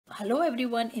Hello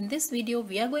everyone, in this video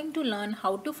we are going to learn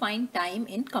how to find time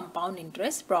in compound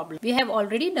interest problem. We have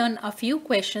already done a few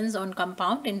questions on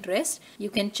compound interest. You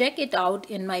can check it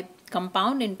out in my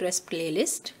compound interest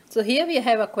playlist. So here we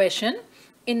have a question.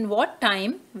 In what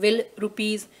time will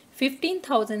rupees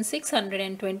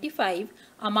 15,625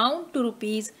 amount to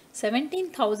rupees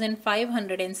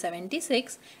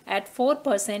 17,576 at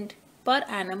 4% per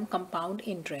annum compound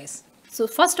interest? So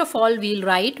first of all, we'll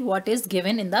write what is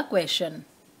given in the question.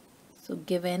 So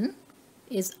given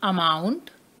is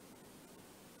amount,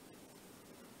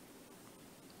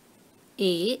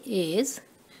 A is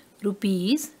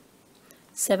rupees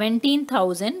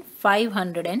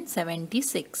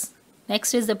 17,576.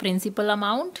 Next is the principal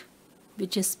amount,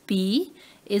 which is P,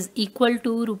 is equal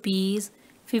to rupees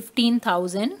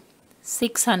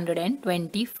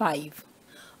 15,625.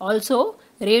 Also,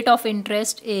 rate of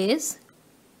interest is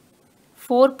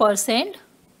 4%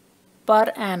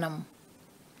 per annum.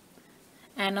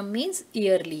 Annum means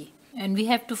yearly, and we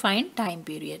have to find time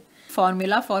period.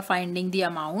 Formula for finding the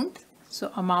amount.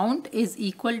 So amount is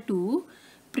equal to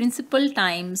principal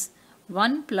times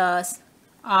 1 plus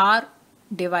R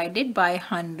divided by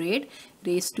 100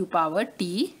 raised to power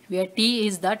T, where T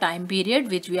is the time period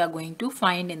which we are going to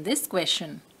find in this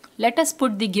question. Let us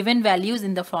put the given values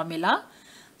in the formula.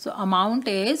 So amount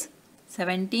is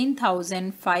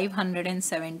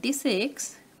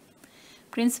 17,576.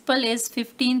 Principal is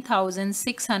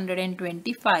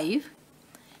 15,625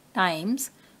 times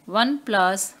 1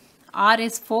 plus R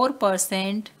is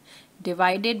 4%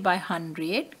 divided by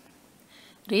 100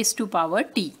 raised to power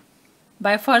T.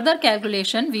 By further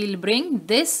calculation, we will bring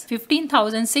this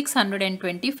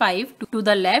 15,625 to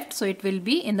the left, so it will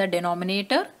be in the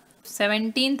denominator.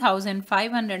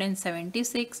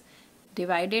 17,576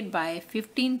 divided by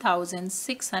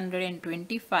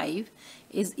 15,625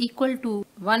 is equal to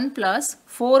 1 plus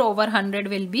 4 over 100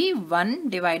 will be 1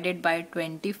 divided by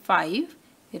 25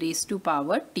 raised to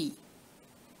power T.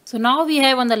 So now we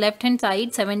have on the left hand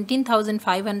side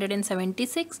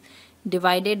 17,576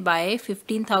 divided by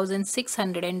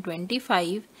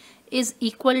 15,625 is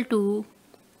equal to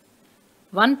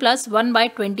 1 plus 1 by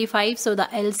 25. So the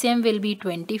LCM will be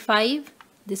 25.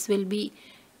 This will be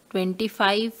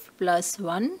 25 plus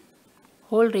 1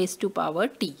 whole raised to power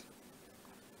T.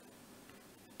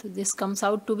 So this comes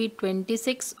out to be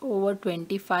 26 over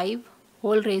 25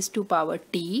 whole raised to power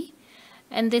T,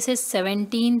 and this is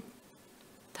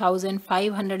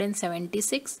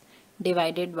 17,576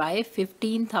 divided by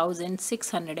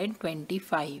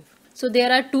 15,625. So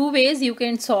there are two ways you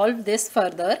can solve this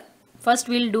further. First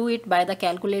we'll do it by the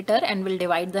calculator and we'll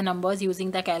divide the numbers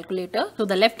using the calculator. So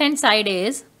the left hand side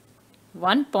is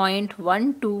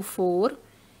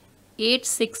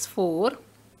 1.124864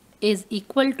 is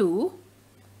equal to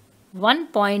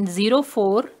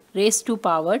 1.04 raised to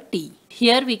power T.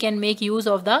 Here we can make use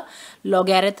of the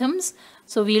logarithms.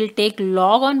 So we'll take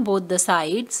log on both the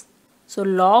sides. So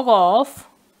log of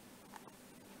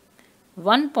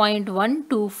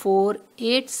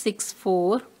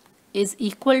 1.124864 is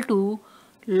equal to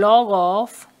log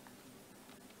of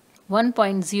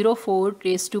 1.04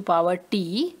 raised to power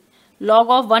T. Log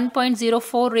of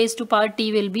 1.04 raised to power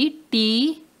T will be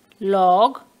T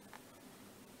log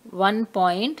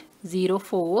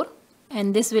 1.04,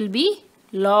 and this will be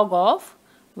log of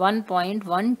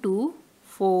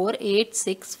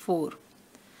 1.124864.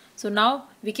 So now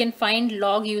we can find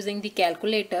log using the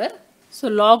calculator. So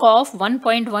log of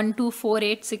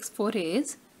 1.124864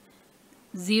 is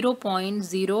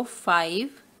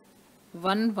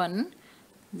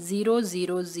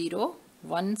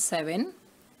 0.0511000017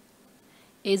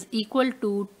 is equal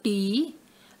to T,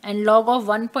 and log of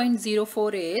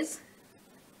 1.04 is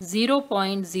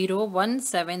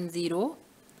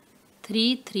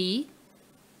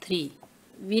 0.0170333.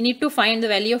 We need to find the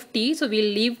value of T, so we'll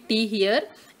leave T here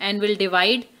and we'll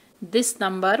divide this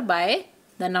number by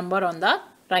the number on the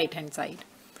right hand side.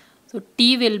 So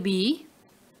T will be,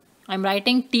 I'm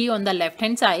writing T on the left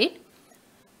hand side,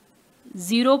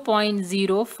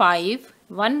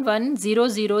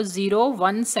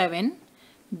 0.0511000017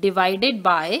 divided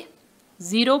by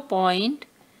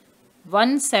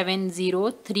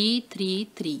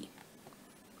 0.170333.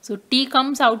 So T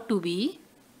comes out to be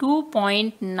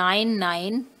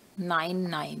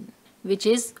 2.9999, which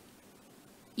is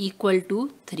equal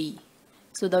to 3.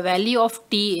 So the value of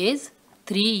T is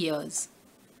 3 years.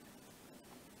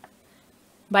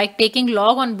 By taking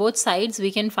log on both sides,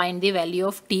 we can find the value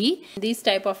of T. This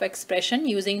type of expression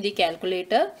using the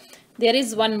calculator. There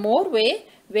is one more way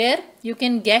where you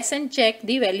can guess and check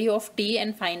the value of T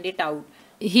and find it out.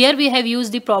 Here we have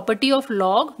used the property of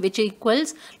log, which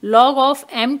equals log of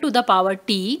m to the power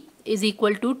t is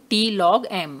equal to t log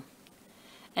m.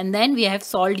 And then we have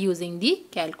solved using the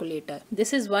calculator.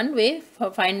 This is one way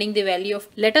for finding the value of.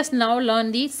 Let us now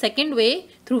learn the second way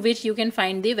through which you can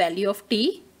find the value of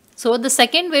t. So the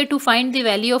second way to find the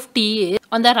value of t is,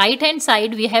 on the right hand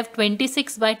side we have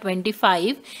 26 by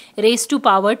 25 raised to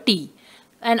power t.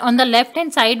 And on the left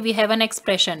hand side we have an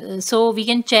expression. So we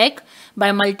can check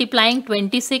by multiplying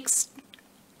 26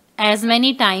 as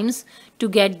many times to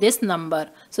get this number.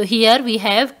 So here we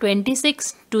have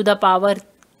 26 to the power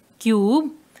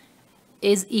cube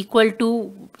is equal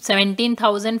to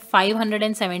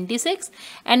 17,576,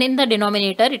 and in the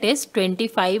denominator it is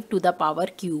 25 to the power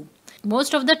cube.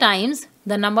 Most of the times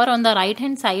the number on the right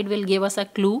hand side will give us a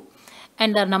clue,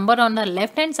 and the number on the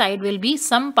left hand side will be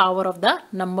some power of the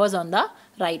numbers on the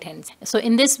right hand side. So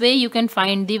in this way you can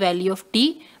find the value of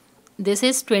t. This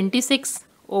is 26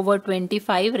 over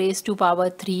 25 raised to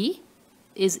power 3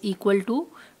 is equal to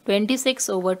 26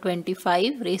 over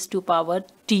 25 raised to power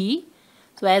t.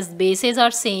 So as bases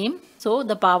are same, so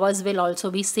the powers will also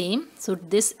be same. So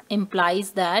this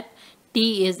implies that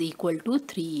t is equal to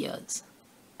 3 years.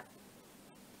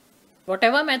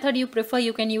 Whatever method you prefer,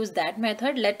 you can use that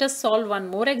method. Let us solve one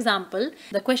more example.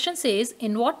 The question says,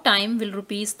 in what time will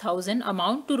rupees 1000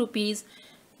 amount to rupees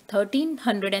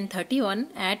 1331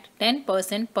 at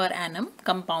 10% per annum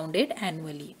compounded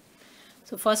annually?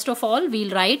 So first of all,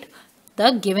 we'll write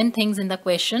the given things in the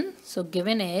question. So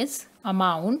given is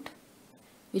amount,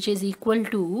 which is equal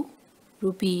to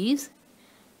rupees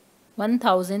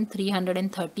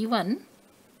 1331.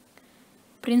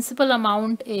 Principal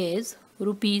amount is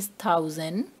rupees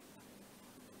 1000.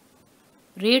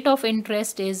 Rate of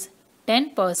interest is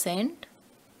 10%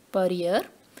 per year,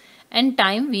 and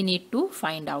time we need to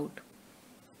find out.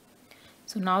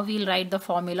 So now we'll write the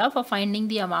formula for finding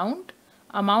the amount.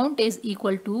 Amount is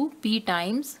equal to P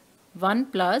times 1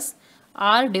 plus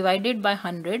R divided by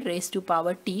 100 raised to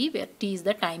power t, where t is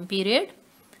the time period.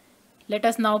 Let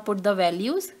us now put the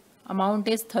values. Amount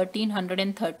is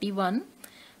 1331.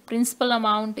 Principal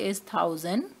amount is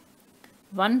 1000.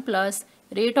 1 plus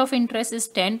rate of interest is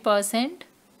 10%.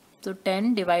 So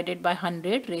 10 divided by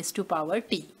 100 raised to power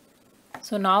t.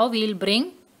 So now we will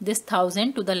bring this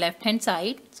 1000 to the left hand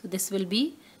side. So this will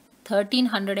be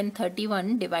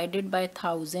 1331 divided by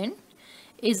 1000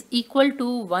 is equal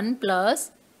to 1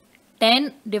 plus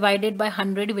 10 divided by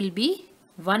 100 will be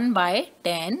 1 by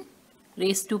 10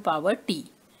 raised to power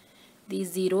t.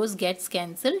 These zeros gets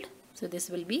cancelled. So this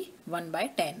will be 1 by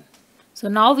 10. So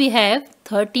now we have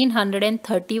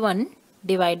 1331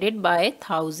 divided by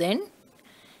 1000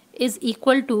 is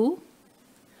equal to,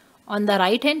 on the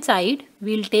right hand side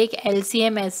we will take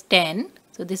LCM as 10.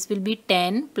 So this will be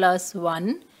 10 plus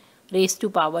 1 raised to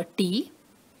power t,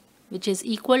 which is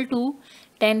equal to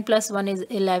 10 plus 1 is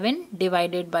 11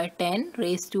 divided by 10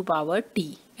 raised to power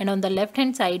t. And on the left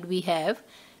hand side we have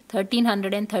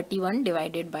 1331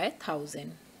 divided by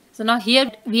 1000. So now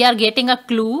here we are getting a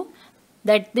clue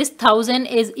that this 1000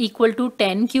 is equal to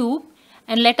 10 cube,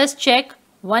 and let us check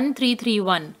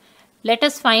 1331. Let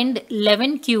us find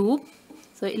 11 cube.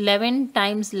 So 11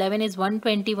 times 11 is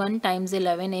 121 times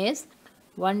 11 is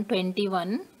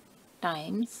 121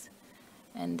 times,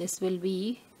 and this will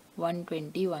be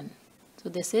 121. So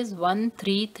this is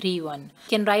 1331. You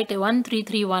can write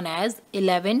 1331 as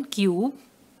 11 cube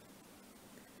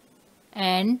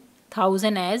and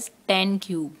 1000 as 10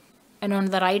 cube. And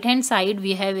on the right hand side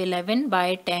we have 11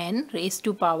 by 10 raised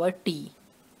to power t.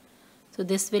 So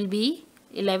this will be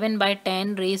 11 by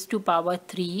 10 raised to power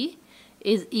 3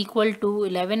 is equal to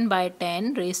 11 by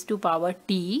 10 raised to power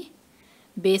t.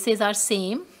 Bases are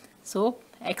same, so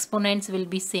exponents will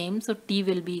be same, so t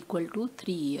will be equal to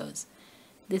 3 years.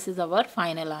 This is our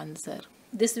final answer.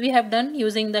 This we have done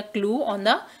using the clue on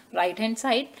the right hand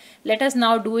side. Let us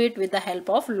now do it with the help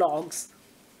of logs.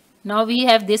 Now we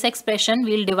have this expression.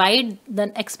 We will divide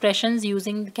the expressions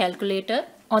using the calculator.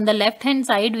 On the left hand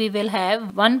side we will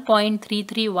have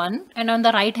 1.331, and on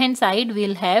the right hand side we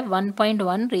will have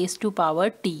 1.1 raised to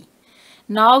power t.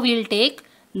 Now we will take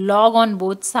log on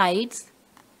both sides.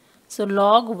 So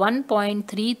log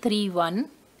 1.331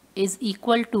 is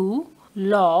equal to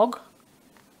log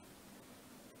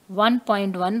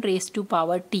 1.1 raised to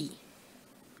power t.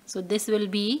 So this will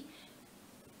be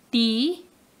t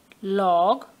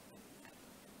log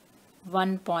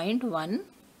 1.1,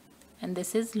 and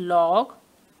this is log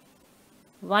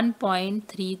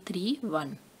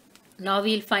 1.331. Now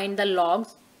we will find the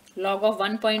logs. Log of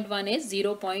 1.1 is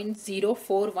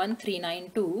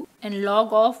 0.041392 and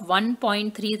log of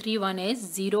 1.331 is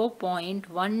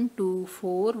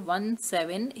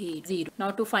 0.124178.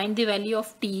 Now to find the value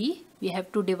of t, we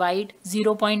have to divide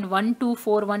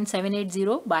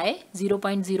 0.1241780 by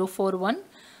 0.041.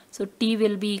 So t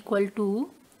will be equal to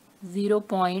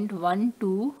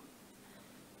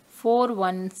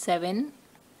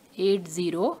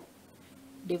 0.1241780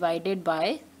 divided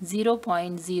by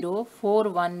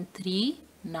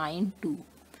 0.041392.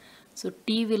 So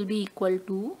t will be equal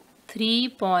to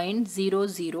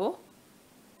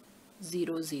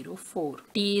 3.00004.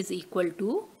 T is equal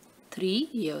to 3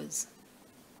 years.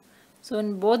 So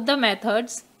in both the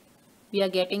methods we are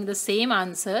getting the same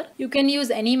answer. You can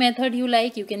use any method you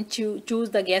like. You can choose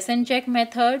the guess and check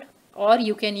method, or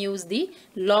you can use the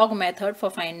log method for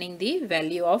finding the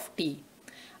value of t.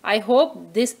 I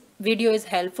hope this video is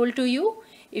helpful to you.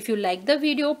 If you like the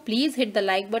video, please hit the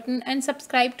like button and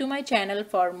subscribe to my channel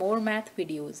for more math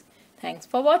videos. Thanks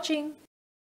for watching.